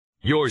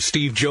Your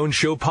Steve Jones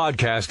Show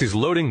podcast is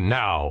loading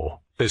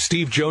now. The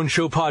Steve Jones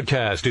Show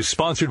podcast is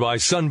sponsored by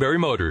Sunbury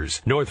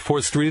Motors, North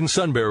 4th Street in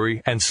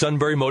Sunbury, and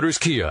Sunbury Motors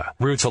Kia,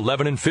 routes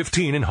 11 and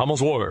 15 in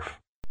Hummel's Wharf.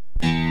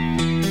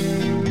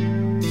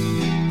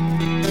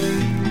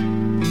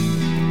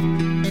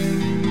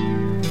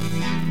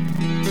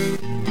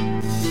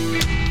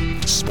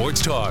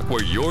 Sports talk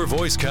where your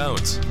voice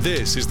counts.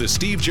 This is the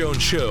Steve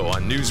Jones Show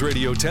on News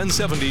Radio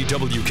 1070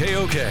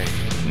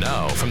 WKOK.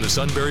 Now from the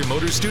Sunbury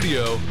Motors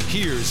studio,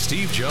 here's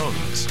Steve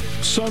Jones.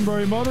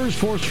 Sunbury Motors,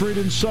 4th Street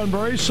in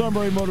Sunbury.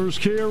 Sunbury Motors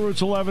Kia,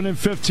 routes 11 and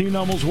 15,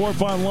 Hummel's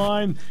Wharf,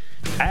 online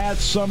at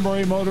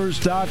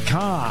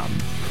sunburymotors.com.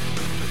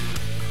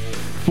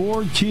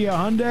 Ford, Kia,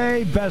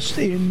 Hyundai, best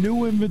in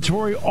new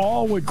inventory,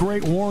 all with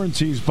great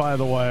warranties, by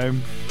the way.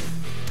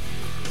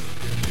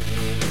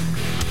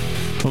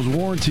 Those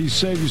warranties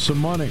save you some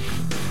money.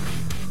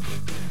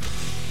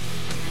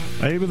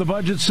 Maybe the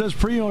budget says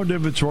pre-owned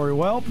inventory.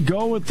 Well,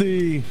 go with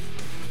the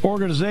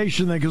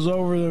organization that goes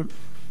over the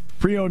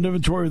pre-owned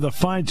inventory with a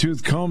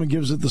fine-tooth comb and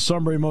gives it the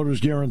Sunbury Motors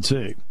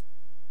guarantee.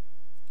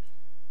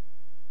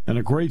 And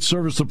a great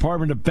service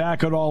department to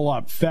back it all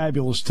up.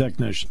 Fabulous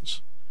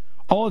technicians.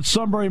 All at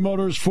Sunbury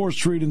Motors, 4th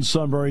Street in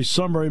Sunbury.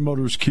 Sunbury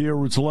Motors Kia,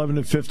 routes 11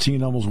 and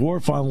 15, Hummel's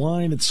Wharf,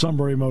 online at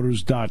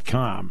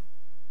sunburymotors.com.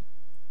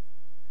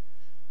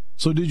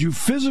 So did you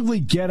physically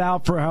get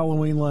out for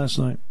Halloween last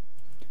night?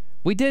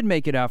 We did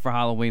make it out for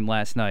Halloween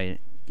last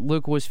night.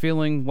 Luke was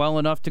feeling well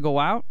enough to go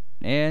out,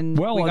 and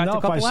we got to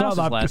a couple houses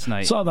last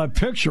night. Saw that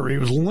picture. He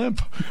was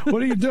limp.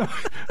 What are you doing?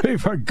 Hey,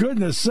 for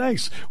goodness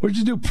sakes. What'd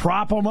you do,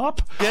 prop him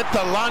up? Get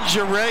the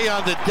lingerie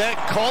on the deck.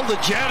 Call the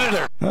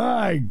janitor.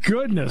 My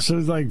goodness. It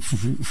was like,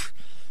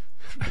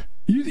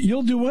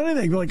 you'll do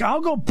anything. Like,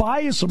 I'll go buy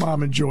you some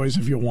Almond Joys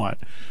if you want.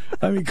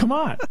 I mean, come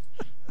on.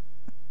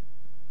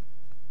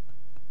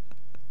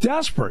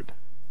 Desperate.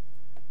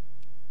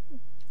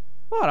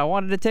 What? I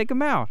wanted to take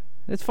him out.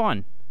 It's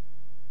fun.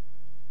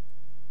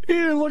 He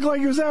didn't look like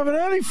he was having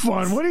any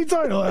fun. What are you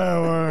talking about?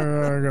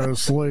 I'm going to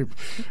sleep.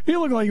 He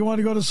looked like he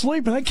wanted to go to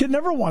sleep, and that kid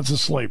never wants to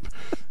sleep.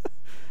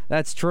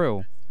 That's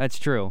true. That's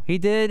true. He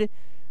did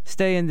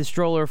stay in the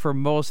stroller for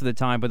most of the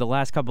time, but the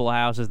last couple of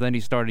houses, then he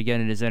started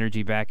getting his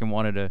energy back and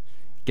wanted to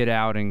get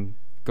out and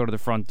go to the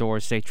front door,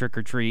 say trick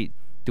or treat,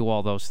 do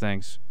all those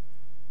things.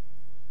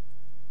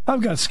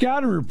 I've got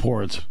scouting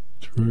reports.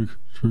 Trick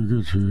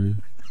or treat.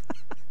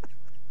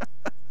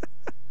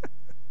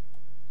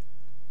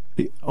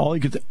 All he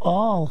could say,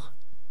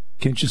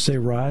 can't you say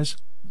rise?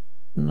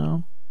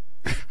 No.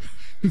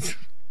 He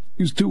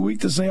was too weak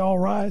to say all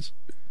rise.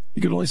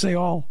 He could only say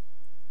all.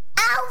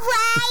 All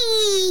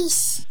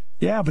rise!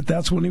 Yeah, but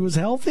that's when he was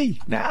healthy.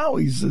 Now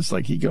he's just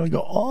like, he's going to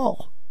go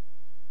all.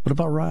 What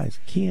about rise?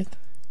 Can't.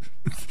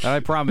 I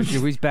promise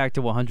you, he's back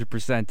to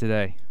 100%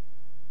 today.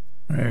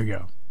 There you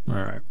go.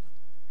 All right.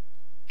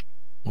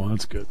 Well,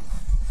 that's good.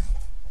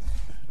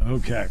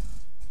 Okay.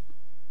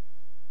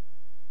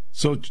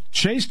 So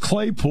Chase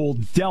Claypool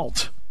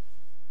dealt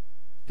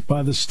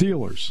by the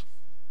Steelers.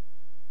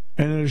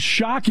 And in a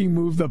shocking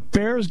move, the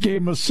Bears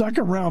gave him a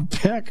second-round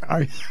pick.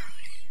 Are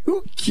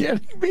you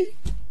kidding me?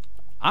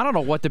 I don't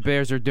know what the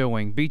Bears are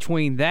doing.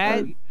 Between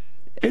that...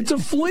 It's a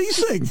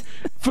fleecing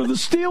for the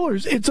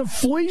Steelers. It's a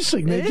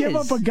fleecing. They give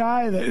up a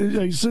guy that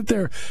they sit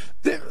there.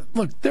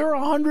 Look, there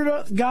are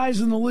 100 guys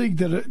in the league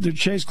that are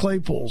Chase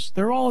Claypools.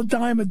 They're all a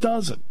dime a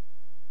dozen.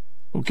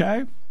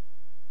 Okay?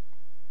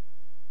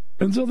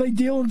 And so they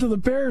deal him to the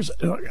Bears.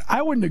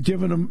 I wouldn't have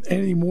given him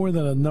any more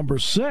than a number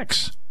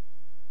 6.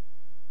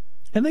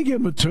 And they give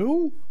him a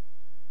 2?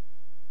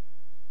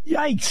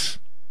 Yikes.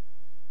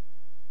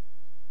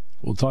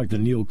 We'll talk to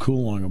Neil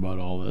Coulon about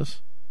all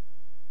this.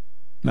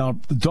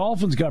 Now, the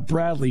Dolphins got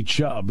Bradley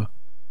Chubb.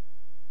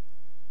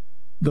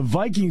 The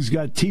Vikings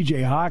got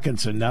T.J.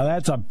 Hockenson. Now,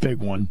 that's a big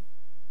one.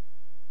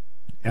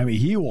 I mean,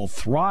 he will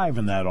thrive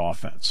in that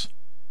offense.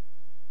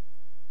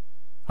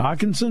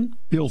 Hockenson,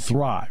 he'll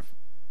thrive.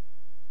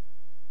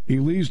 He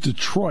leaves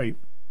Detroit,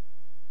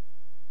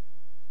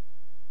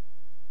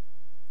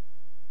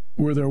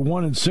 where they're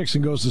 1-6,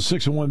 and goes to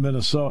 6-1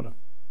 Minnesota.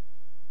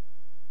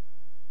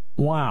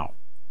 Wow.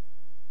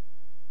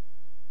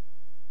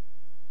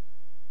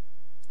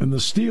 And the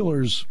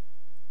Steelers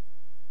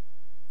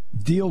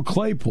deal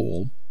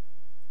Claypool,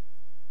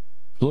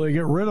 so they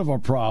get rid of a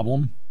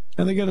problem,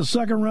 and they get a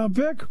second-round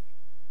pick.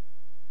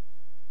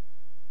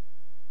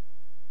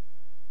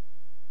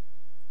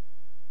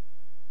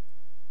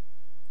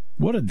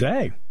 What a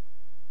day.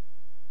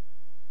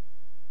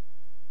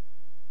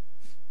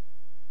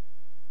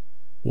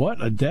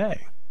 What a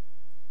day.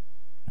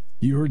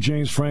 You heard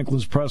James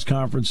Franklin's press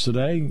conference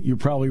today. You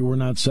probably were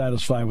not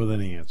satisfied with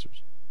any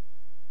answers.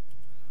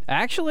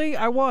 Actually,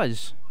 I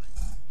was,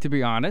 to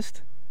be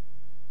honest.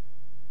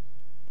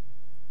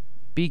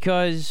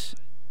 Because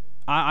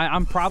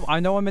I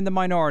know I'm in the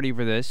minority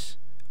for this,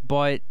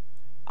 but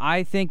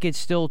I think it's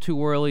still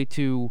too early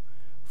to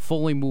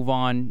fully move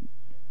on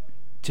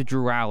to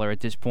Drew Aller at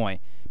this point.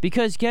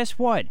 Because guess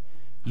what?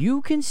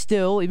 You can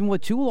still, even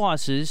with 2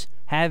 losses,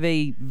 have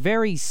a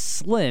very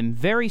slim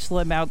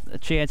out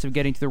chance of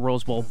getting to the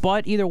Rose Bowl.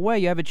 But either way,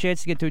 you have a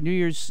chance to get to a New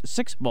Year's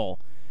Six Bowl.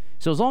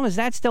 So as long as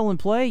that's still in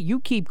play, you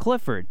keep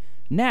Clifford.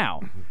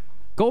 Now,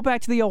 go back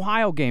to the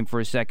Ohio game for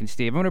a second,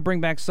 Steve. I'm going to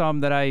bring back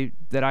some that I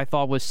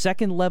thought was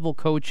second-level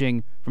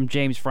coaching from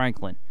James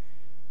Franklin.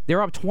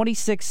 They're up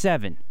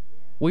 26-7.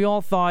 We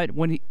all thought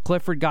when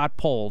Clifford got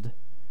pulled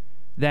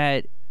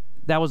that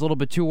was a little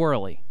bit too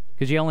early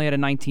because he only had a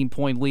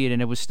 19-point lead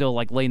and it was still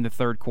like late in the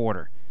third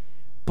quarter.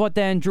 But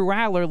then Drew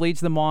Aller leads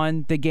them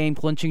on the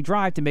game-clinching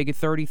drive to make it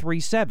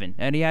 33-7,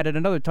 and he added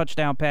another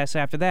touchdown pass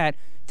after that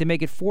to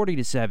make it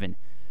 40-7.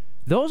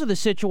 Those are the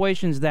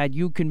situations that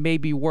you can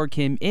maybe work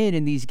him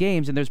in these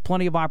games, and there's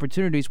plenty of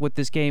opportunities with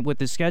this game, with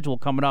this schedule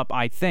coming up,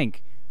 I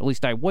think. At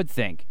least I would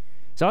think.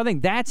 So I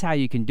think that's how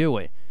you can do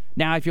it.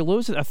 Now, if you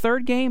lose a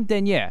third game,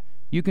 then yeah,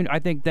 you can. I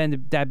think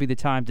then that'd be the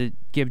time to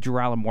give Drew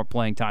Aller more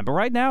playing time. But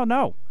right now,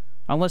 no.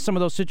 Unless some of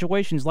those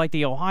situations like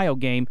the Ohio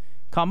game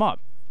come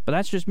up. But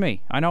that's just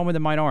me. I know I'm in the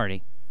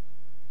minority.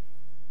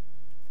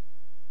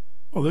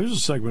 Well, there's a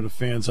segment of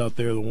fans out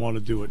there that want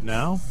to do it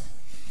now.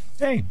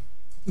 Hey,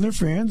 they're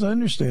fans. I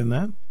understand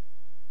that.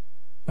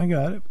 I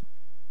got it.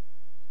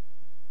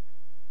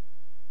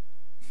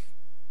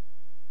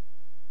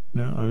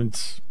 No,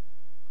 it's...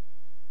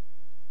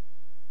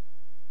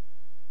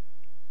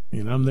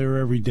 I'm there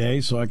every day,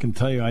 so I can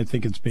tell you I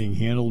think it's being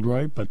handled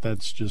right, but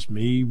that's just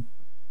me.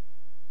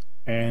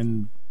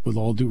 And with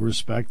all due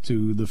respect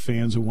to the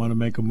fans who want to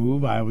make a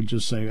move, I would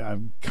just say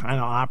I'm kind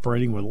of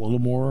operating with a little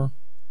more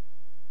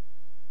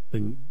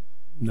than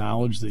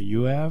knowledge that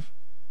you have,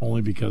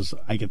 only because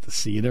I get to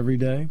see it every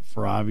day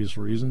for obvious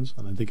reasons,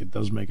 and I think it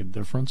does make a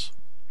difference.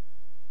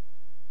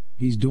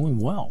 He's doing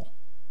well.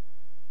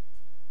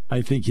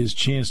 I think his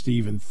chance to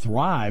even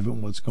thrive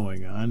in what's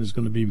going on is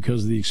going to be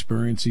because of the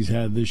experience he's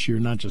had this year,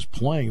 not just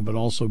playing, but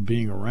also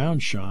being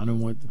around Sean and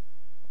what,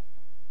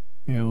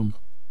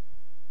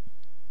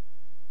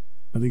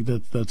 I think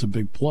that's a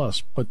big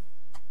plus, but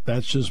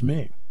that's just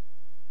me.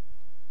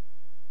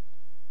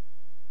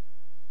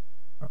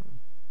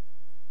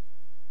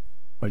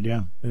 But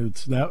yeah,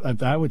 it's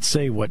that. I would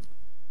say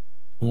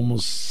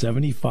almost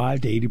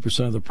 75 to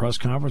 80% of the press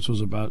conference was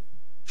about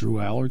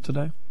Drew Aller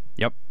today.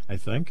 Yep, I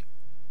think.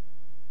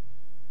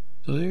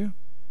 So there you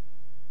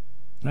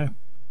go. Yeah.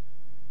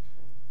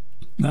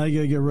 Now you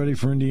got to get ready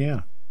for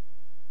Indiana.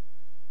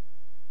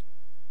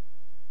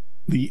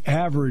 The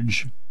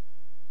average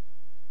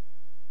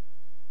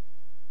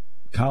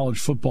college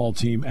football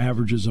team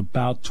averages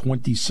about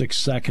 26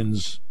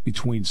 seconds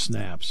between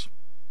snaps.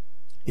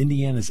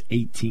 Indiana's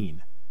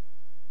 18.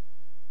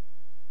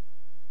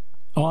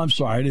 Oh, I'm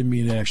sorry. I didn't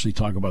mean to actually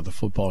talk about the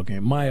football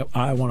game. I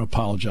want to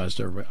apologize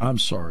to everybody. I'm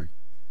sorry.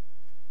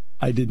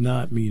 I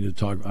didn't mean to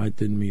talk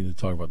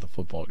about the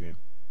football game.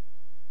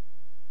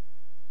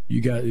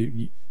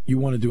 You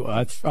want to do?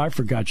 I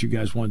forgot you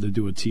guys wanted to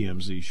do a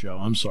TMZ show.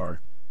 I'm sorry.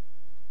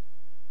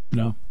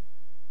 No.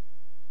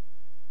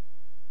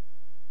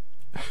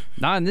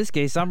 Not in this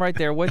case. I'm right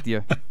there with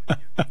you. I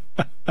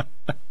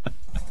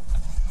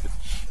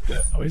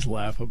always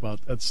laugh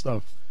about that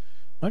stuff.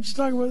 Why don't you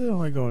talk about it? Am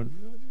I going?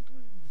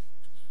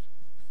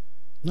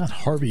 Not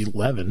Harvey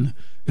Levin.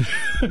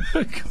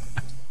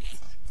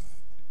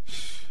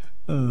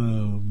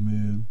 Oh,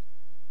 man.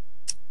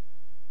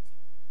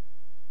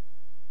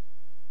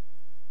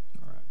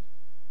 All right.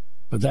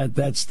 But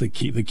that's the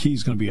key. The key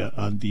is going to be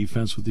on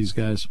defense with these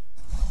guys.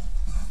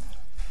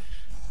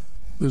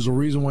 There's a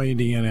reason why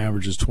Indiana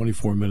averages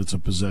 24 minutes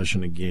of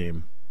possession a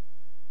game.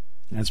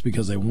 That's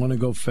because they want to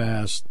go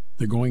fast.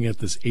 They're going at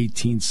this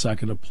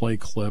 18-second of play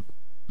clip.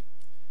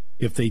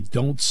 If they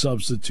don't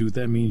substitute,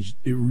 that means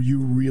you're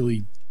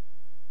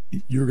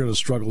going to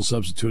struggle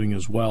substituting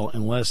as well,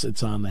 unless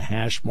it's on the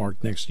hash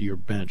mark next to your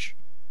bench,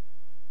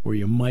 where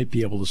you might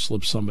be able to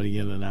slip somebody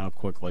in and out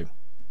quickly.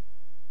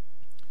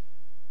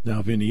 Now,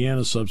 if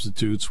Indiana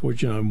substitutes,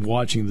 which I'm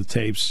watching the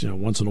tapes,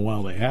 once in a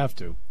while they have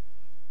to,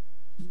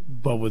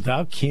 but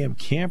without Cam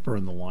Camper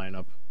in the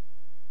lineup,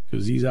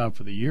 because he's out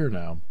for the year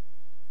now,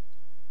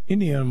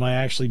 Indiana might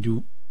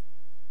actually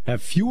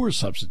have fewer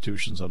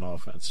substitutions on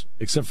offense,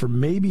 except for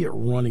maybe at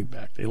running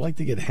back. They like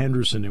to get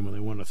Henderson in when they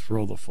want to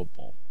throw the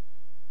football.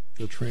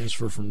 The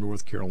transfer from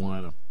North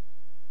Carolina.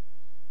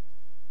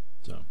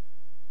 So,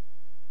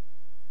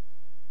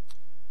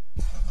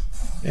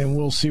 and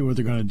we'll see what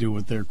they're going to do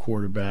with their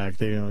quarterback.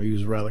 He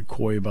was rather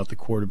coy about the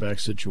quarterback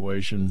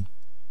situation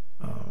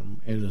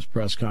in his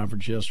press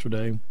conference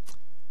yesterday.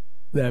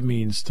 That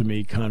means to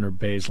me Connor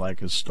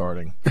Bazelak is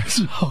starting.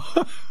 So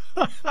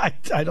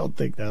I don't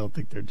think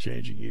they're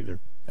changing either.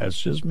 That's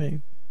just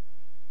me.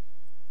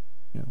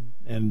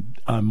 And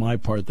on my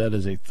part, that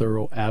is a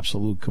thorough,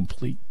 absolute,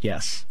 complete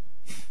yes.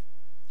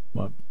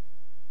 But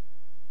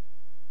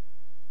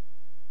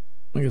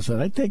like I said,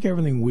 I take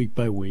everything week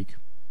by week.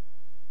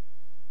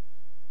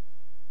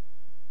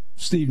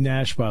 Steve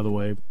Nash, by the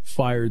way,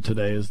 fired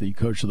today as the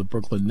coach of the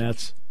Brooklyn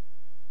Nets.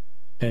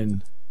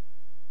 And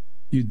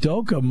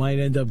Udoka might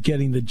end up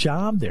getting the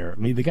job there. I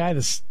mean, the guy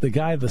the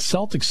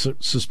Celtics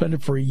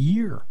suspended for a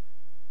year.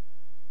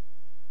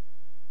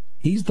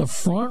 He's the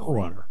front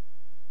runner.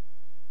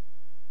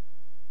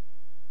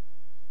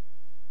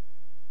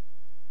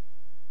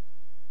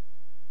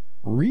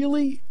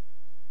 Really?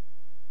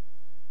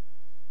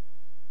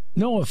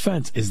 No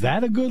offense. Is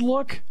that a good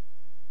look?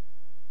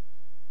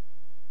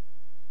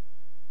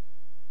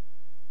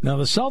 Now,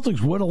 the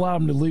Celtics would allow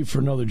him to leave for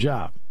another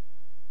job.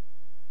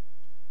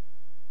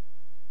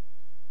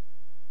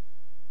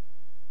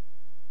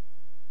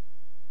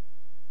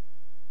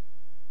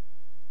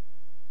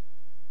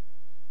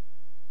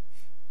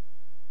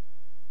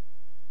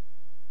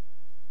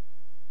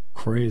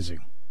 Crazy.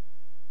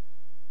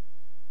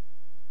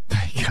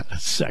 They got a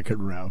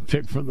second-round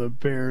pick from the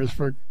Bears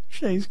for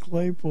Chase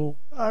Claypool.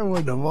 I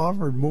wouldn't have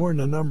offered more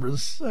than number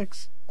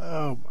 6.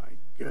 Oh, my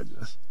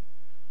goodness.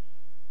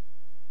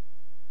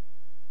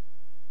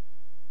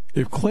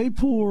 If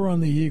Claypool were on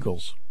the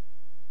Eagles,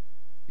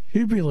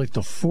 he'd be like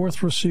the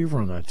 4th receiver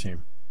on that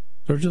team.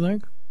 Don't you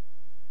think?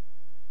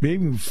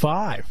 Maybe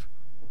 5.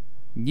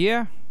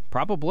 Yeah,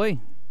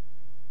 probably.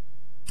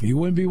 He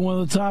wouldn't be one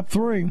of the top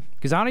 3.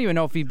 Because I don't even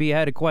know if he'd be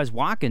ahead of Quez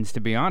Watkins, to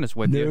be honest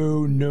with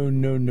you.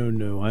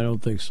 No. I don't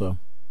think so.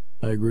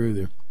 I agree with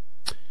you.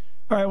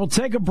 All right, we'll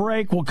take a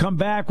break. We'll come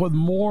back with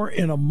more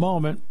in a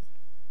moment.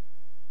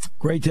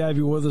 Great to have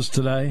you with us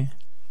today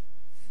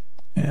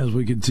as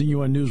we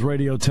continue on News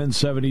Radio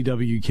 1070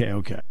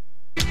 WKOK.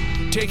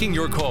 Taking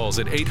your calls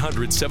at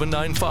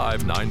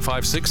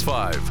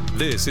 800-795-9565.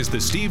 This is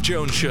the Steve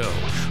Jones Show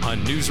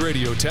on News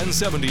Radio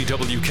 1070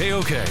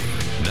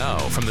 WKOK. Now,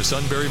 from the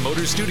Sunbury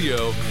Motors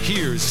Studio,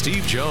 here's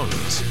Steve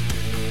Jones.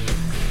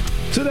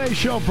 Today's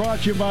show brought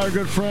to you by our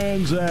good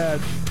friends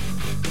at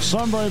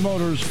Sunbury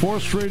Motors,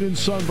 4th Street in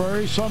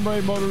Sunbury.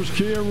 Sunbury Motors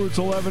Kia, routes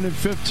 11 and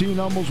 15,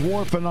 Hummels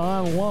Wharf, and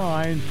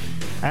online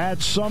at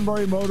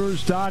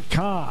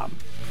sunburymotors.com.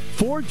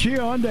 Ford, Kia,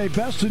 Hyundai,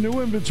 best in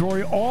new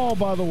inventory, all,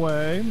 by the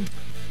way,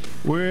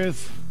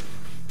 with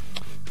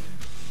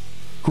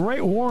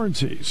great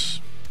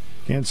warranties.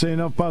 Can't say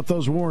enough about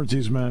those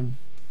warranties, man.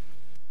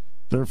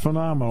 They're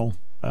phenomenal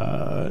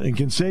and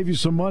can save you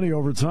some money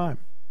over time.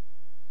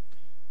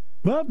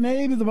 But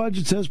maybe the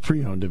budget says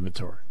pre-owned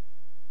inventory.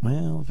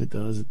 Well, if it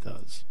does, it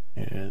does.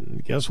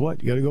 And guess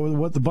what? You got to go with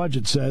what the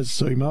budget says,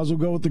 so you might as well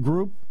go with the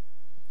group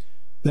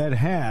that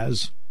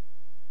has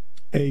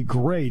a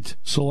great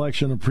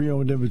selection of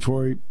pre-owned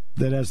inventory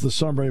that has the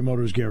Sunbury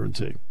Motors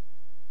guarantee.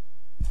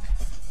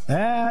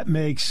 That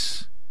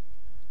makes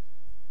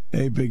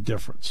a big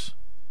difference.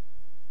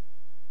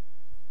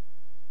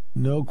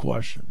 No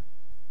question.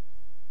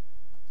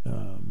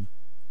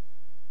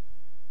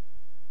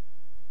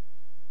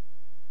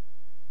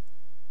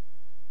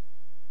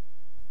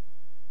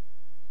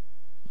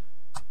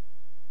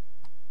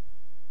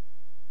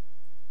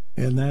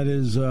 And that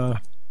is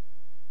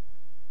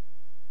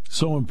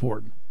so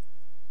important.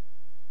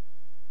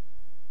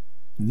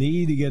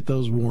 Need to get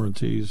those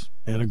warranties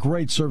and a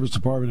great service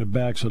department that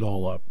backs it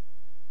all up.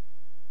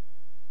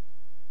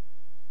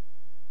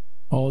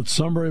 All at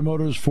Sunbury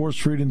Motors, 4th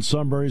Street in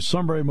Sunbury.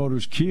 Sunbury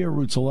Motors Kia,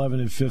 routes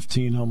 11 and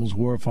 15, Hummels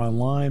Wharf,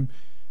 online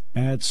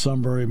at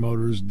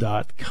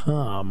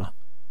sunburymotors.com.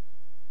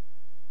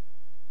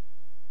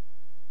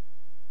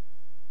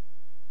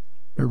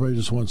 Everybody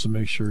just wants to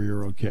make sure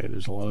you're okay.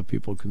 There's a lot of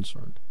people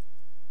concerned.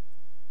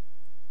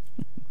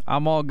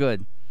 I'm all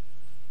good.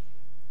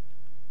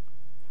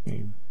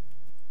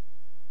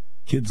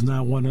 Kid's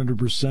not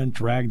 100%,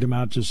 dragged him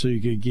out just so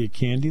you could get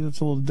candy. That's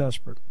a little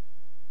desperate.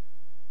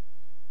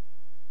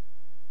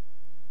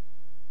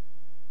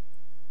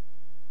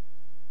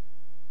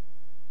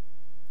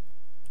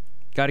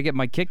 Got to get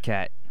my Kit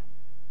Kat.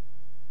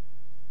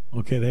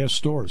 Okay, they have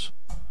stores.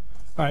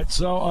 All right,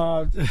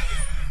 so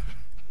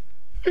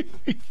I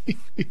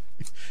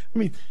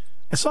mean,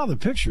 I saw the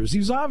pictures. He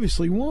was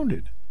obviously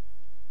wounded.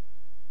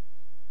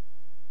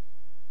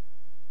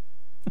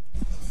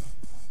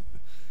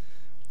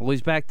 Well,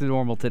 he's back to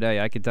normal today,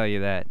 I can tell you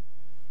that.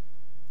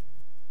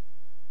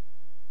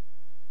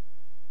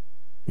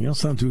 You don't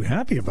sound too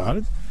happy about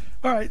it.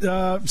 All right,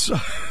 so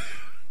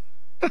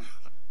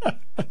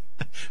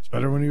it's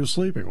better when he was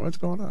sleeping. What's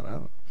going on? I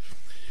don't know.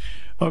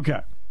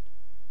 Okay.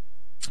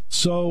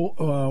 So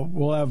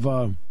we'll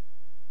have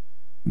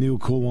Neil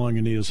Coolong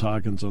and Enos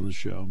Hawkins on the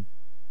show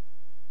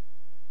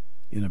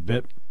in a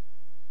bit.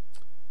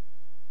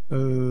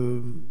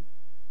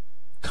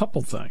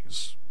 Couple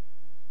things.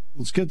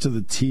 Let's get to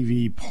the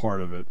TV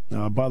part of it.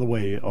 By the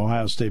way,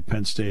 Ohio State,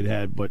 Penn State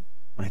had, but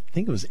I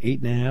think it was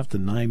 8.5 to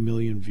 9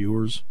 million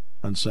viewers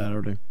on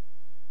Saturday.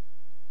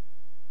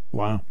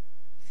 Wow.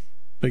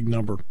 Big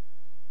number.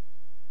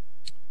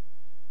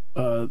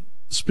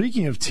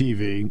 Speaking of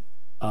TV,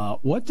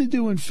 what to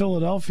do in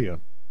Philadelphia?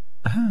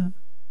 A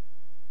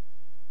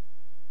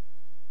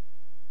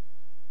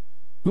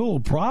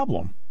little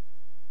problem.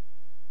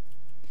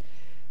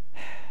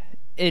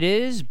 It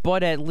is,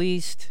 but at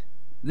least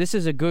this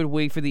is a good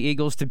week for the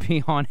Eagles to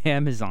be on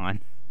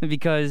Amazon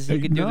because you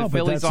can do the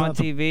Phillies on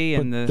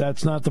TV.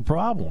 That's not the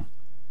problem,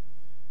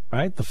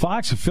 right? The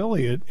Fox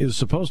affiliate is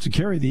supposed to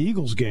carry the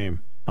Eagles game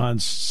on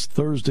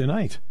Thursday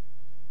night.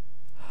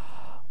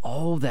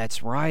 Oh,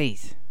 that's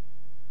right.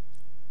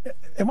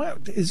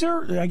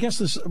 I guess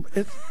this,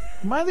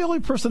 am I the only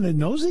person that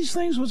knows these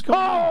things? What's going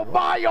on? Oh,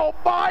 my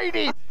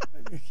almighty!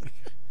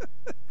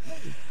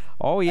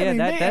 Oh, yeah,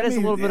 that is a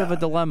little bit of a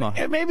dilemma.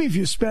 Maybe if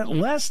you spent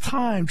less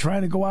time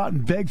trying to go out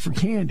and beg for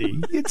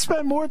candy, you'd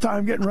spend more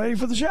time getting ready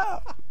for the show.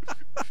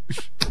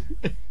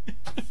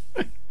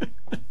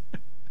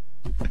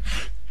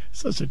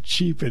 Such a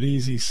cheap and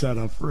easy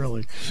setup,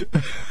 really.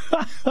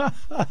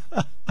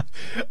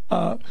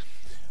 But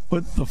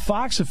the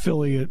Fox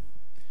affiliate,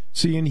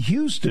 see, in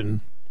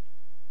Houston,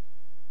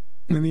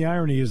 and the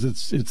irony is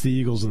it's the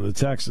Eagles and the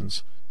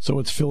Texans, so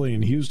it's Philly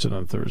and Houston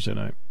on Thursday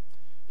night.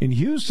 In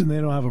Houston, they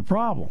don't have a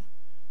problem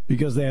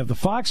because they have the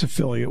Fox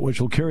affiliate,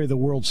 which will carry the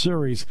World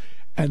Series,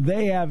 and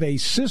they have a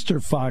sister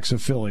Fox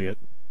affiliate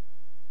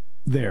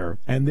there,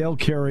 and they'll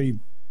carry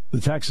the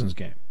Texans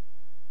game.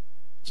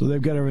 So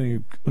they've got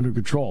everything under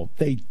control.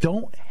 They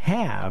don't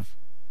have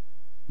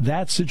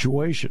that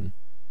situation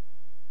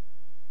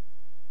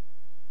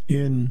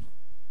in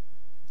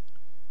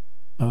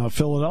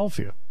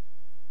Philadelphia.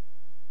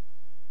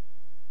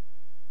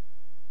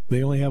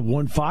 They only have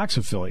one Fox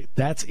affiliate.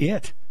 That's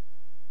it.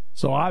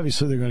 So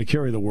obviously they're going to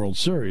carry the World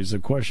Series. The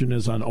question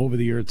is on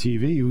over-the-air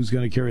TV, who's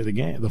going to carry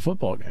the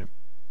football game?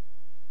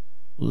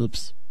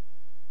 Oops.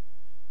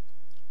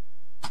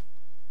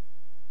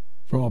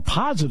 From a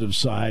positive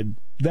side,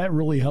 that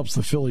really helps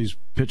the Phillies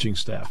pitching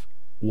staff.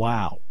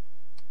 Wow.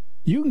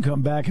 You can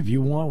come back if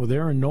you want with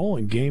Aaron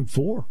Nola, Game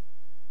 4.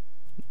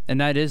 And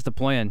that is the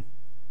plan.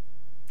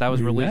 That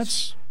was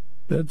released.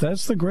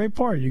 That's the great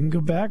part. You can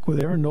go back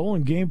with Aaron Nola,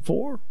 Game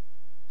 4.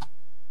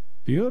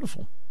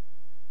 Beautiful.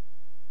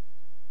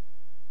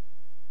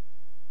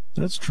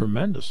 That's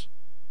tremendous.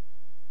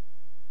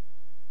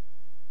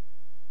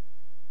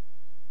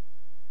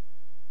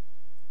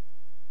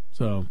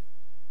 So,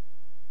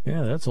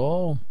 yeah, that's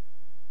all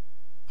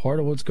part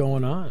of what's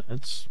going on.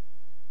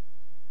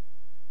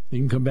 You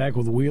can come back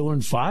with Wheeler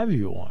and 5 if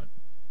you want.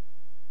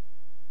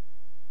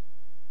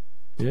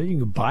 Yeah, you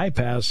can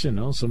bypass, some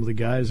of the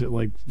guys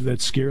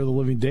that scare the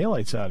living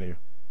daylights out of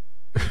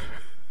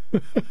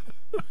you.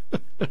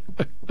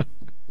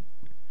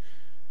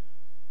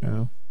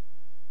 Yeah.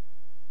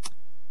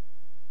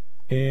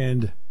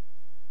 And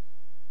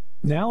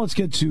now let's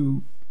get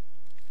to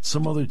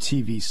some other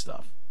TV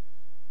stuff.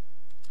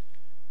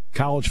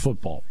 College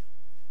football.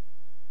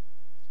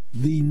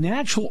 The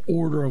natural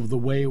order of the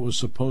way it was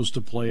supposed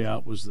to play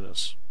out was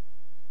this.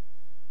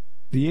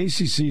 The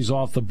ACC is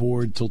off the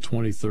board till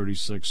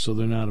 2036, so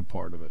they're not a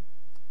part of it.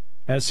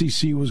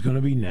 SEC was going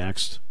to be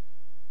next.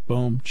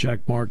 Boom,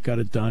 check mark, got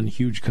it done.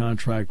 Huge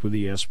contract with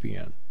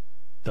ESPN.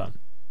 Done.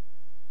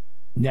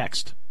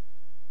 Next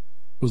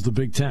was the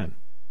Big Ten.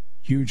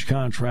 Huge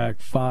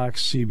contract,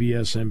 Fox,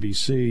 CBS,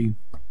 NBC.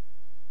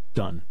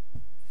 Done.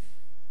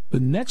 The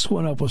next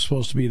one up was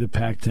supposed to be the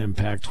Pac-10,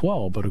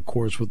 Pac-12, but of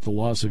course with the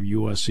loss of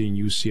USC and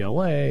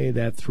UCLA,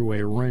 that threw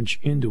a wrench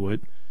into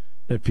it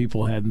that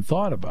people hadn't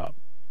thought about.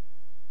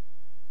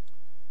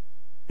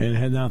 And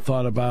had not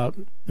thought about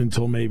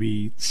until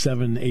maybe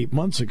 7-8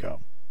 months ago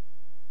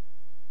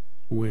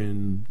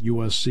when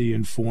USC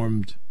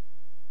informed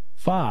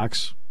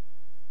Fox.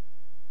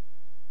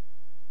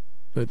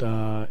 But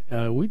do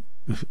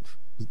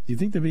you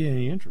think there'd be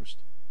any interest?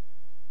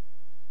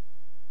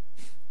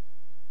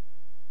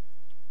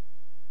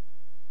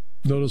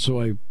 Notice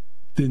who I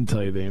didn't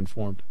tell you they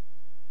informed.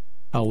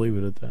 I'll leave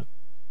it at that.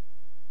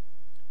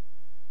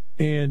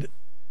 And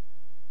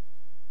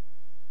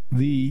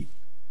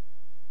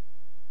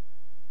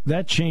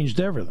that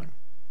changed everything.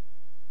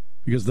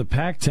 Because the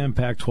Pac-10,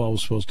 Pac-12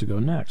 was supposed to go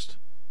next.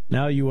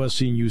 Now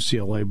USC and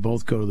UCLA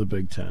both go to the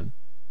Big Ten,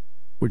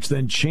 which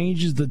then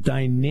changes the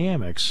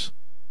dynamics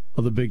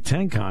of the Big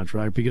Ten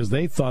contract because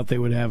they thought they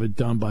would have it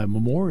done by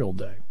Memorial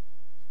Day.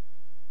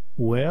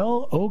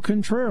 Well, au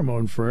contraire,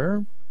 mon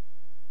frere.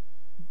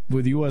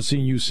 With USC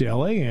and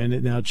UCLA in,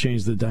 it now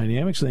changed the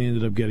dynamics. They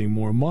ended up getting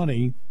more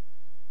money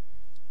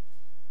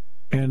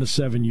and a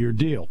 7-year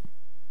deal.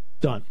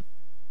 Done.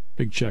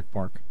 Big check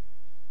mark.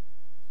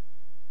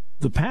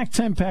 The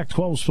Pac-10,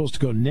 Pac-12 was supposed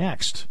to go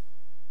next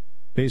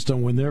based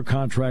on when their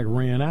contract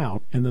ran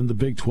out, and then the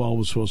Big 12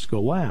 was supposed to go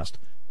last.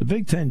 The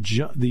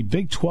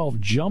Big 12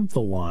 jumped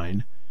the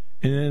line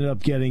and ended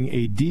up getting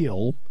a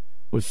deal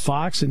with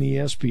Fox and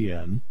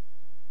ESPN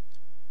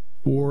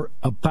for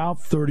about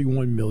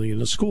 $31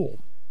 million a school.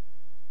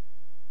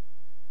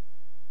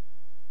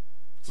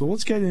 So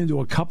let's get into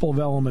a couple of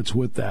elements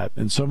with that.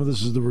 And some of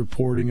this is the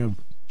reporting of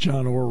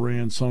John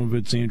Oran, some of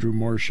it's Andrew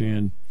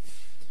Marchand,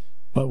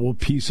 but we'll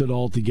piece it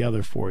all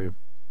together for you.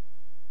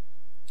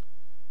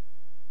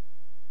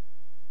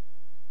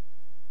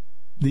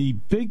 The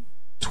Big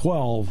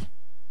 12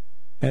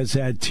 has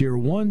had Tier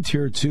 1,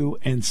 Tier 2,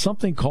 and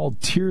something called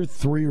Tier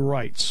 3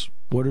 rights.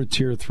 What are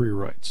Tier 3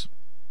 rights?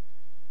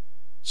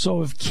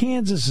 So if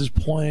Kansas is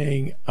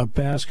playing a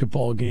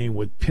basketball game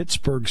with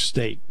Pittsburgh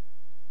State,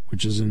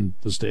 which is in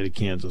the state of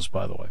Kansas,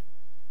 by the way,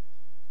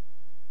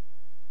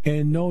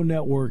 and no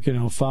network,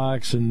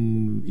 Fox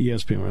and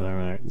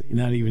ESPN,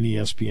 not even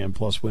ESPN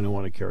Plus, we don't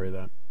want to carry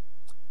that.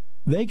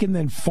 They can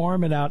then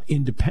farm it out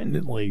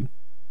independently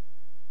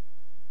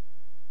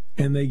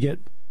and they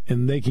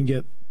can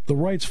get the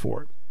rights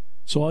for it.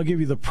 So I'll give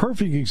you the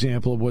perfect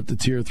example of what the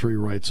Tier 3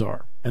 rights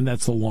are, and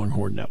that's the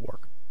Longhorn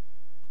Network.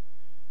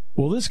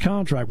 Well, this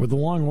contract with the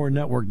Longhorn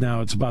Network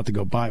now, it's about to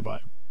go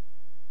bye-bye.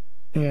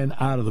 And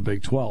out of the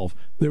Big 12,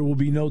 there will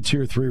be no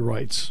Tier 3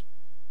 rights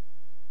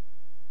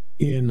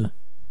in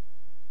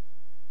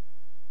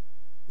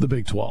the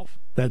Big 12.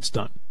 That's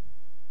done.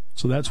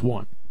 So that's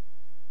one.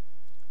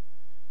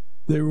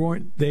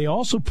 They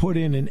also put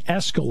in an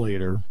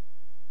escalator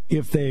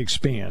if they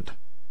expand.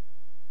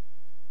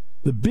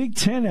 The Big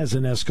 10 has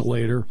an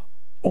escalator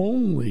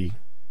only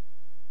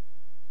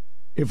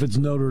if it's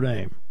Notre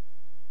Dame.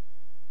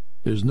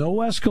 There's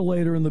no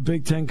escalator in the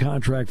Big 10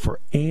 contract for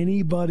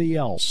anybody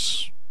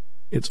else.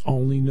 It's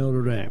only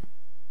Notre Dame.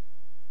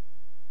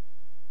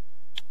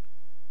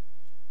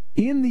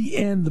 In the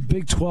end, the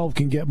Big 12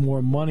 can get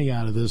more money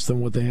out of this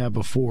than what they had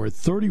before.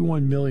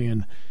 $31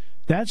 million,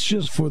 that's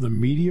just for the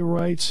media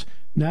rights.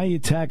 Now you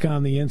tack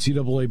on the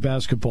NCAA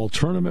basketball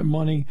tournament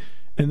money,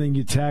 and then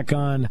you tack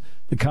on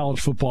the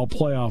college football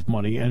playoff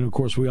money. And, of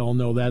course, we all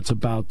know that's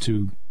about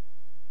to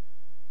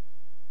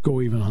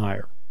go even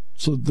higher.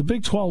 So the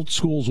Big 12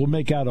 schools will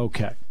make out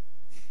okay.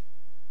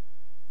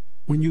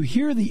 When you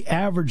hear the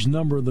average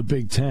number of the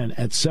Big 10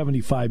 at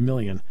 $75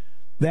 million,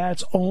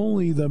 that's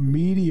only the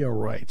media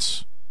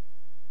rights.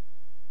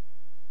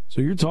 So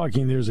you're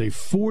talking there's a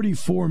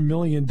 $44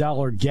 million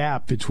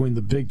gap between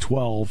the Big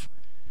 12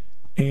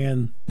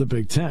 and the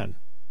Big 10.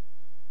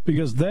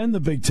 Because then the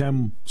Big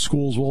 10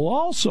 schools will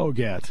also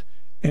get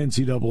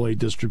NCAA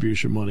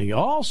distribution money,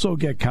 also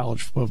get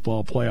college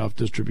football playoff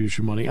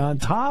distribution money on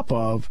top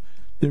of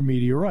their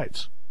media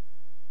rights.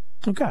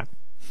 Okay.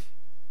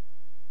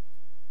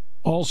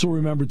 Also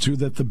remember, too,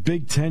 that the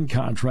Big 10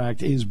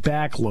 contract is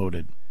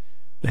backloaded.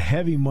 The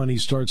heavy money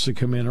starts to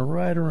come in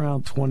right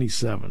around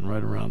 27,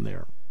 right around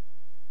there.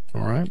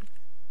 All right?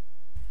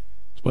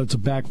 But it's a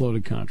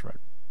backloaded contract.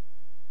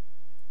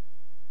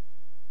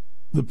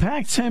 The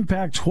Pac-10,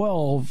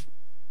 Pac-12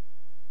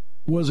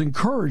 was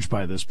encouraged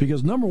by this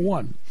because, number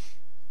one,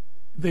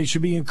 they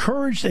should be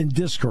encouraged and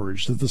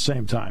discouraged at the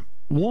same time.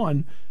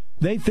 One,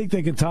 they think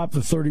they can top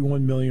the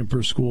 $31 million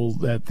per school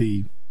that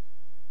the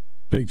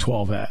Big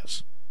 12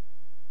 has.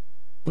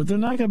 But they're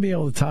not going to be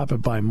able to top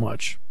it by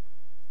much.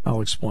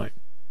 I'll explain.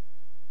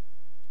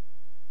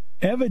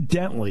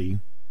 Evidently,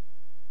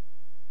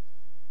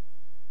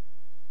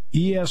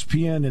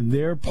 ESPN in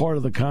their part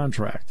of the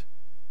contract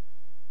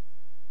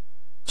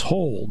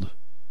told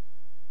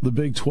the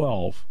Big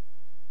 12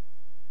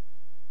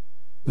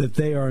 that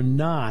they are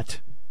not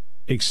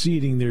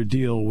exceeding their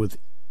deal with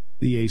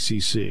the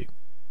ACC.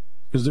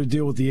 Because their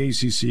deal with the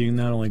ACC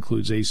not only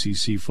includes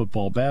ACC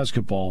football,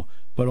 basketball,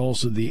 but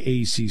also the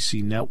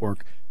ACC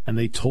network. And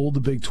they told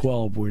the Big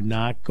 12, we're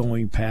not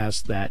going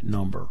past that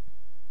number.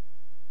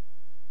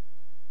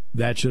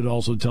 That should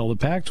also tell the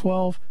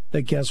Pac-12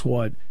 that, guess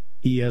what?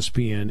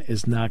 ESPN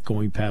is not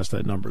going past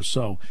that number.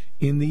 So,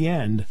 in the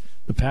end,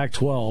 the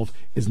Pac-12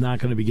 is not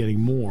going to be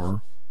getting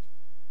more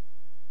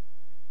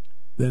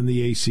than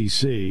the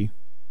ACC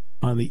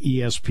on the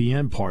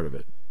ESPN part of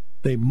it.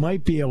 They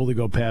might be able to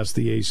go past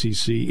the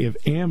ACC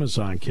if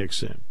Amazon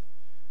kicks in.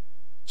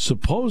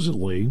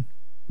 Supposedly,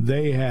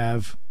 they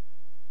have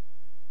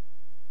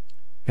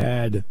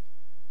had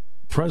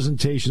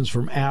presentations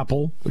from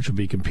Apple, which will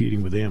be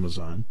competing with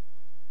Amazon,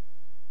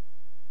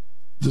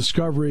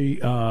 Discovery,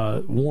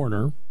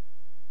 Warner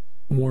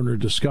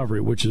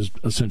Discovery, which is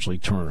essentially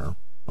Turner,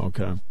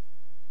 okay?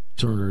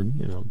 Turner,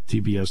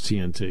 TBS,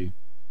 TNT.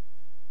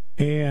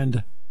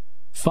 And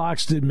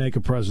Fox did make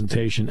a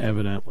presentation,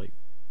 evidently.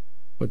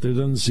 But there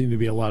doesn't seem to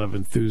be a lot of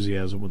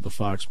enthusiasm with the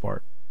Fox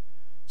part.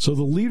 So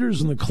the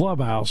leaders in the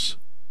clubhouse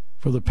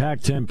for the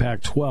Pac-10,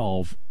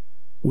 Pac-12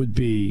 would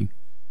be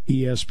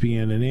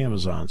ESPN and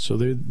Amazon. So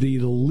they're the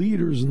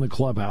leaders in the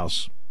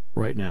clubhouse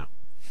right now.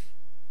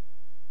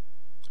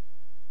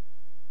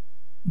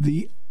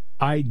 The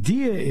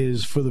idea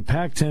is for the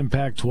Pac-10,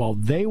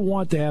 Pac-12, they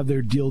want to have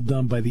their deal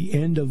done by the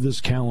end of this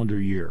calendar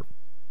year,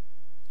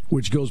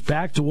 which goes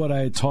back to what I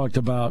had talked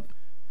about.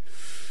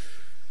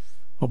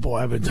 Oh, boy,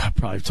 I've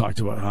probably talked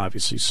about it,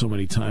 obviously, so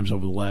many times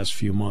over the last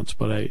few months,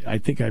 but I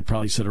think I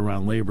probably said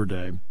around Labor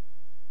Day,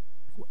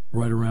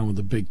 right around when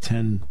the Big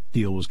Ten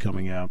deal was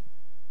coming out,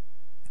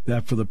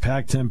 that for the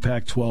Pac-10,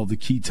 Pac-12, the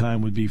key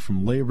time would be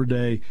from Labor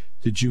Day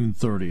to June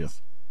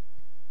 30th.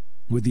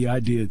 With the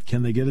idea,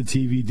 can they get a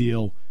TV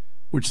deal,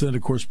 which then,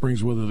 of course,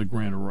 brings with it a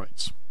grant of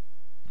rights.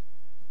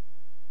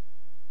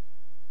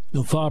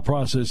 The thought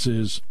process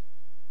is,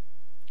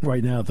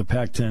 right now at the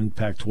Pac-10,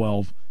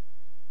 Pac-12,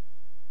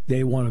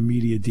 they want a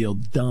media deal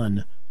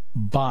done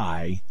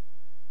by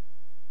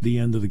the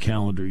end of the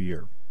calendar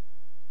year.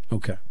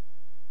 Okay.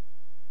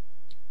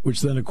 Which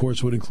then, of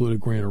course, would include a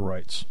grant of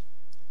rights.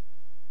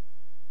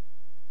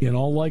 In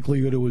all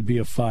likelihood, it would be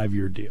a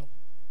 5-year deal.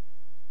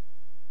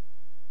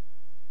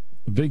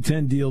 The Big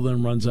Ten deal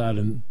then runs out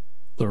in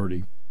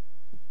 30.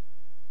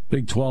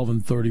 Big 12 in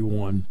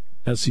 31.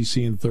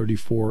 SEC in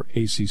 34.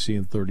 ACC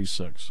in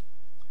 36.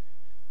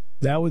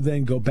 that would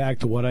then go back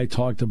to what I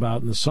talked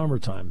about in the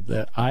summertime,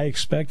 that I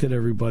expected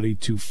everybody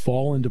to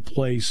fall into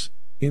place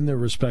in their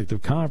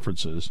respective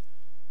conferences,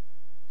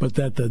 but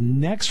that the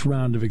next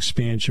round of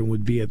expansion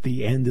would be at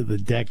the end of the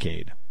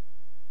decade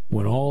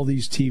when all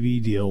these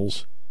TV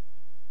deals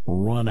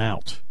run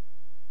out.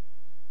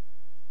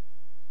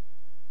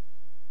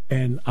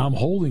 And I'm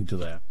holding to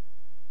that.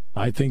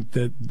 I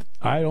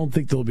don't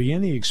think there'll be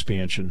any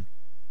expansion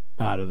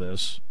out of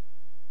this,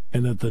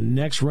 and that the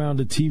next round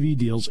of TV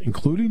deals,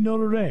 including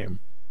Notre Dame,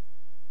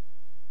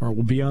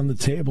 will be on the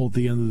table at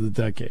the end of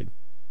the decade,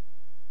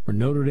 where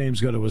Notre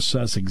Dame's got to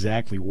assess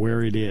exactly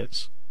where it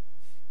is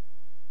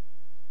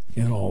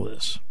in all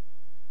this.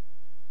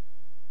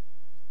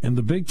 And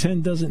the Big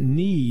Ten doesn't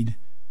need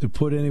to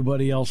put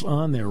anybody else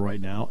on there right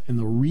now. And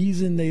the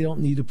reason they don't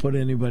need to put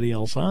anybody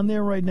else on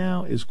there right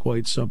now is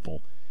quite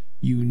simple.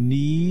 You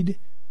need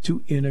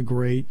to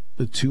integrate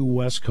the two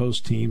West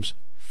Coast teams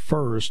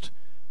first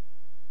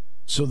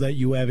so that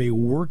you have a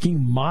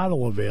working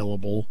model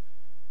available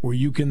where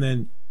you can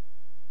then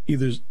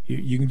either,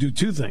 you can do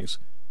two things.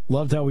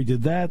 Loved how we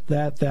did that.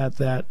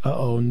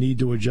 Need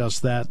to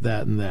adjust that,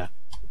 and that.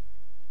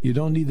 You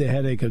don't need the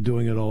headache of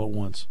doing it all at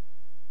once.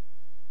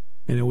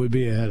 And it would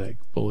be a headache,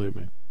 believe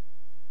me,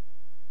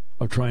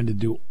 of trying to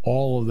do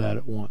all of that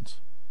at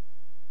once.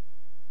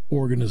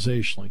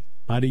 Organizationally.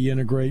 How do you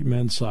integrate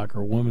men's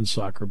soccer, women's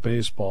soccer,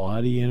 baseball? How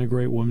do you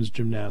integrate women's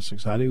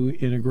gymnastics? How do you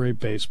integrate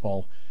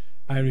baseball?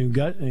 I haven't even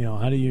got,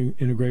 how do you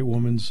integrate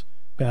women's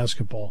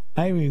basketball?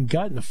 I haven't even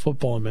gotten to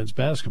football and men's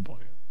basketball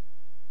yet.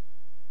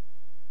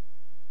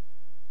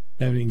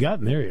 I haven't even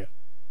gotten there yet.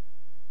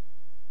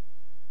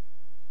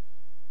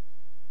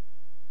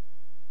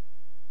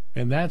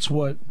 And that's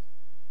why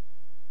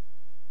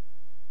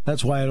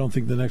I don't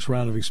think the next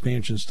round of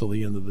expansion is till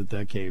the end of the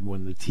decade,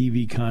 when the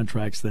TV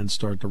contracts then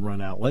start to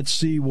run out. Let's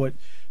see what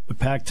the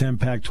Pac-10,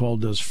 Pac-12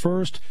 does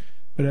first,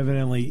 but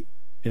evidently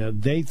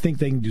they think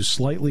they can do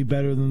slightly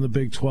better than the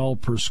Big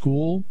 12 per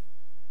school.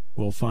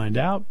 We'll find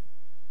out.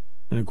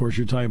 And, of course,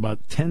 you're talking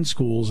about 10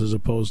 schools as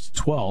opposed to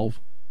 12.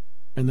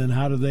 And then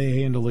how do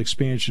they handle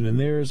expansion in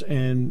theirs?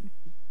 And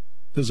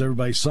does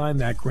everybody sign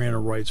that grant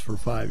of rights for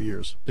 5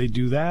 years? They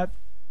do that,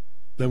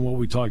 then what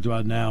we talked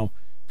about now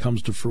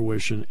comes to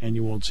fruition, and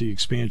you won't see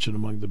expansion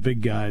among the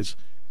big guys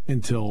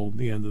until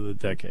the end of the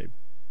decade.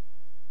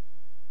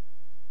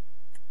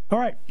 All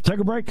right, take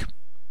a break.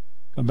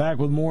 Come back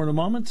with more in a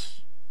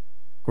moment.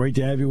 Great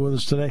to have you with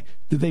us today.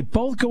 Did they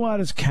both go out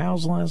as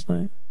cows last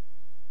night?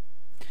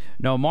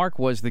 No, Mark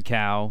was the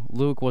cow.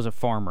 Luke was a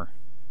farmer.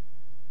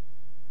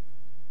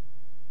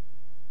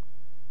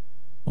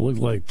 It looked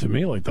like, to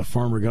me, like the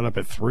farmer got up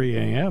at 3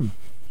 a.m.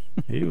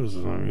 He was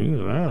out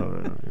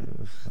of there.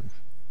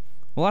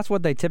 Well, that's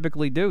what they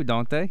typically do,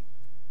 don't they?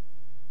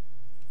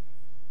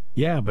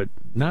 Yeah, but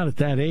not at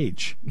that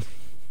age.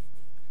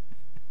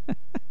 I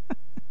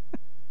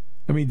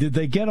mean, did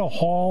they get a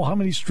haul? How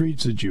many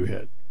streets did you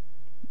hit?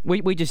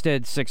 We just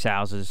did 6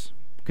 houses.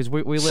 Because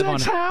we live on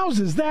 6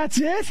 houses, that's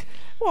it?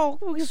 Well,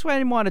 we just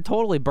didn't want to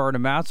totally burn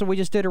them out, so we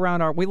just did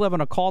we live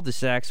on a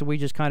cul-de-sac, so we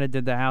just kind of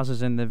did the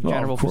houses in the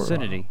general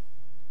vicinity.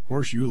 Of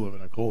course you live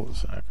in a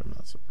cul-de-sac, I'm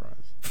not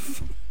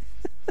surprised.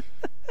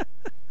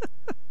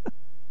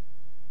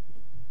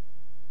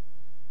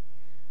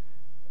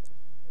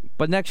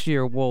 But next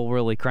year, we'll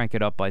really crank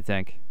it up, I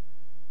think.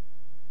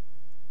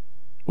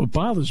 What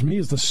bothers me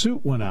is the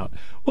suit went out.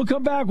 We'll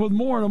come back with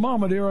more in a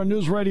moment here on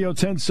News Radio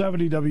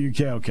 1070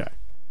 WKOK.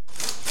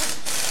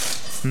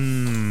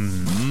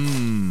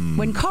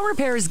 When car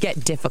repairs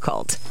get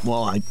difficult.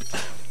 Well, I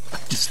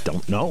just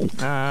don't know.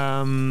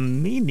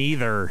 Me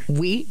neither.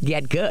 We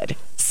get good.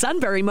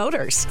 Sunbury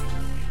Motors.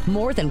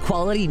 More than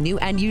quality new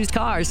and used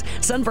cars,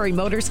 Sunbury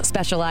Motors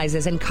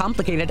specializes in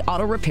complicated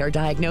auto repair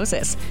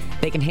diagnosis.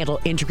 They can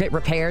handle intricate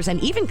repairs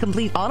and even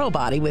complete auto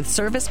body with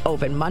service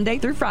open Monday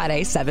through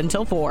Friday, 7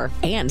 till 4.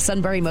 And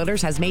Sunbury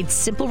Motors has made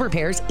simple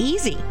repairs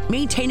easy.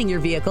 Maintaining your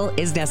vehicle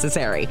is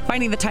necessary.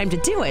 Finding the time to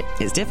do it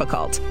is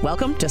difficult.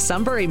 Welcome to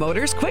Sunbury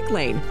Motors Quick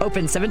Lane.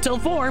 Open 7 till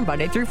 4,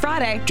 Monday through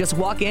Friday. Just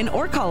walk in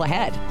or call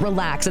ahead.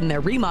 Relax in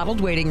their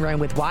remodeled waiting room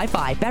with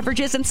Wi-Fi,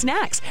 beverages, and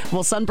snacks,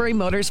 while Sunbury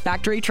Motors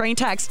factory trained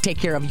techs take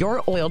care of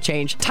your oil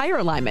change, tire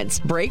alignments,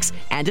 brakes,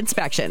 and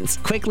inspections.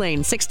 Quick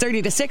Lane,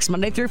 6:30 to 6,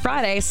 Monday through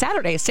Friday,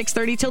 Saturday,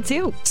 6:30 till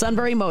 2.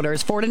 Sunbury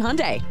Motors, Ford and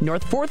Hyundai,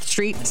 North 4th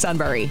Street,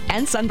 Sunbury.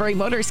 And Sunbury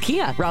Motors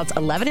Kia, routes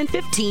 11 and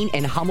 15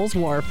 in Hummel's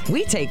Wharf.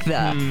 We take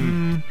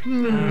the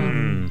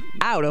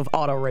out of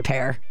auto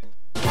repair.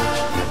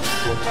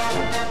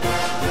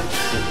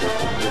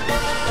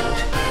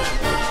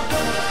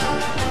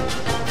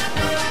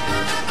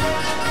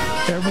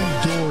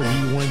 Every door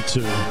he went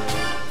to,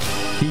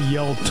 he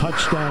yelled,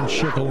 "Touchdown,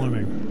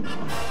 Shikellamy."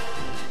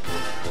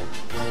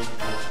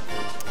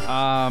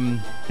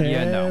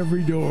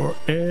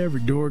 Every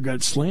door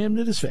got slammed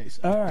in his face.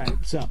 All right,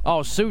 so.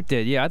 Oh, Suit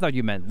did. Yeah, I thought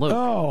you meant Luke.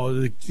 Oh,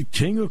 the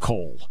king of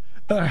coal.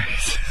 All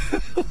right.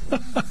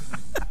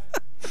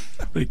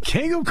 The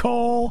king of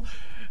coal,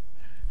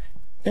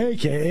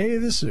 a.k.a.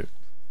 the Suit.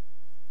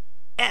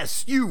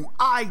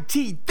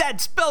 S-U-I-T,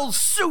 that spells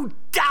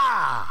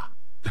Suita.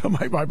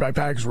 My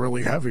bag's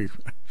really heavy.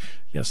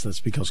 Yes, that's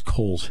because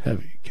coal's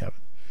heavy, Kevin.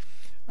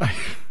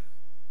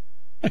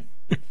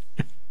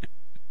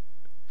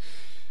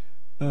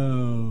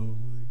 Oh,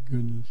 my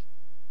goodness.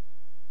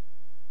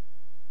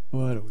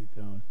 What are we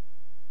doing?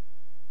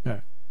 All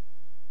right.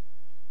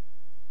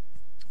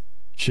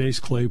 Chase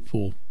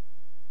Claypool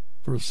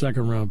for a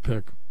second-round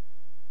pick.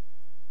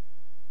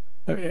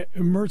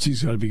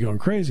 Mertzie's got to be going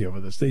crazy over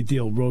this. They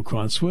deal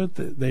Roquan Swift,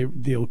 they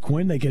deal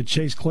Quinn, they get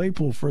Chase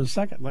Claypool for a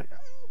second. Like,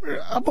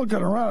 I'm looking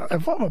around.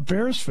 If I'm a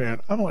Bears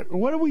fan, I'm like,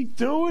 what are we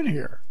doing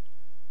here?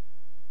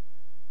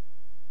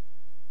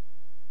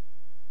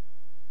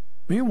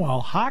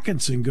 Meanwhile,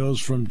 Hawkinson goes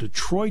from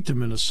Detroit to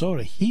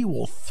Minnesota. He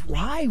will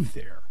thrive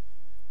there.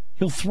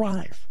 He'll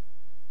thrive.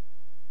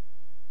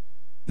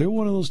 They're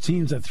one of those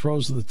teams that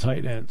throws to the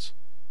tight ends.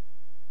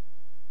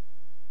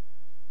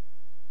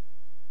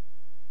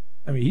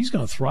 I mean, he's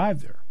going to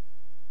thrive there.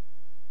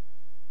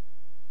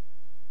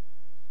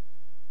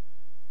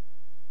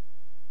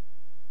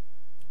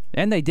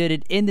 And they did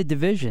it in the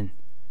division.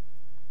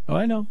 Oh,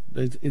 I know.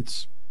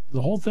 It's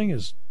the whole thing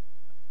is.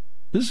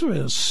 This was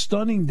a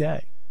stunning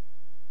day.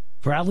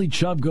 Bradley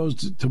Chubb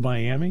goes to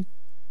Miami.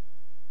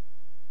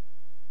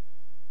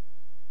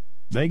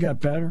 They got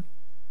better.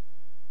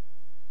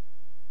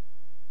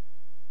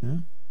 Yeah.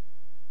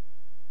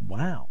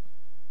 Wow.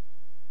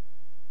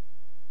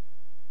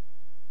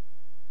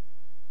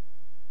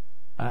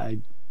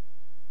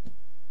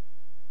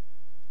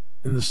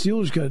 And the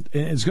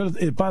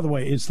Steelers by the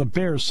way, it's the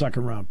Bears'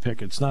 second round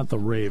pick. It's not the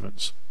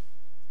Ravens.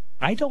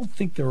 I don't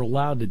think they're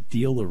allowed to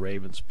deal the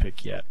Ravens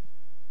pick yet.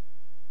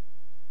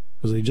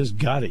 Because they just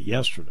got it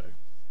yesterday.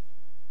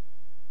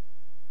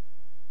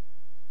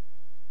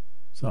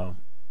 So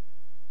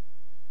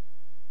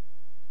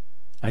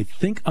I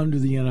think under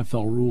the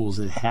NFL rules,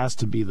 it has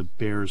to be the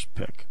Bears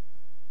pick.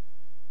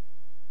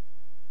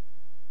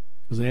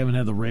 Because they haven't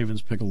had the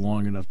Ravens pick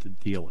long enough to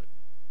deal it.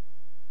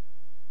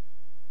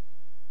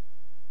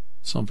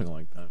 Something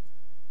like that.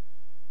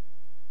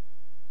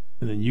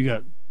 And then you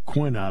got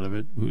Quinn out of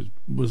it, who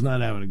was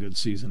not having a good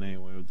season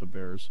anyway with the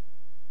Bears.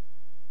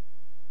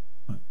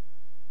 But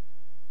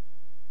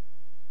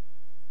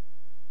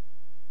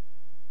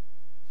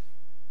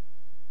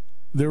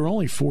there are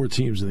only 4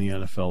 teams in the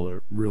NFL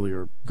that really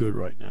are good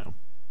right now.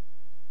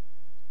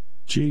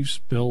 Chiefs,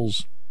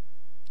 Bills,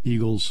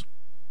 Eagles,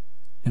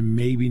 and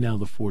maybe now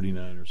the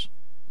 49ers.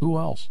 Who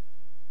else?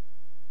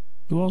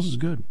 Who else is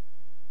good?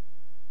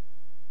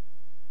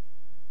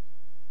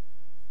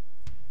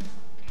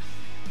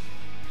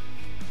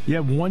 You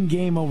had one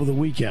game over the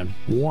weekend,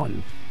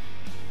 one,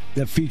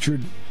 that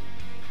featured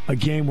a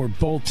game where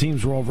both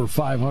teams were over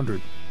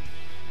 500.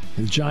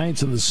 The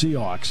Giants and the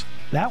Seahawks.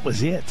 That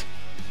was it.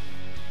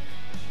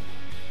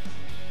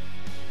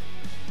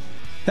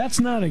 That's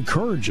not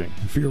encouraging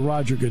if you're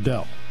Roger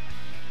Goodell.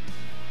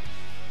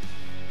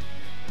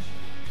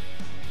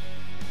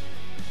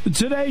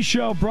 Today's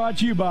show brought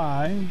to you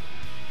by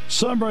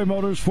Sunbury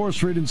Motors, 4th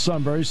Street in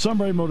Sunbury.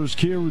 Sunbury Motors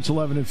Kia, routes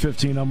 11 and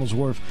 15,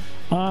 Humblesworth.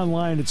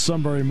 Online at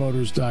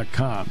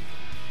sunburymotors.com.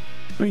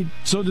 I mean,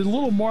 so did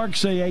little Mark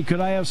say, hey, could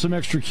I have some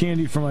extra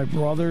candy for my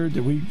brother?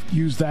 Did we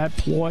use that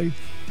ploy?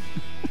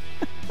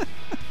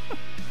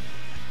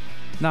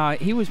 No,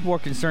 he was more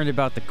concerned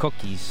about the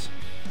cookies.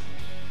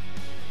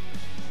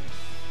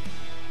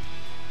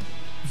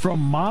 From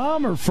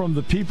Mom or from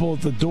the people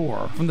at the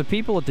door? From the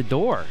people at the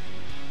door.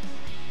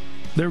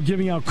 They were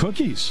giving out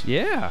cookies?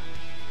 Yeah.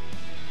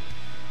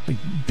 Like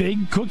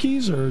big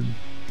cookies or?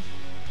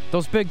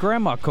 Those big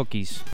grandma cookies.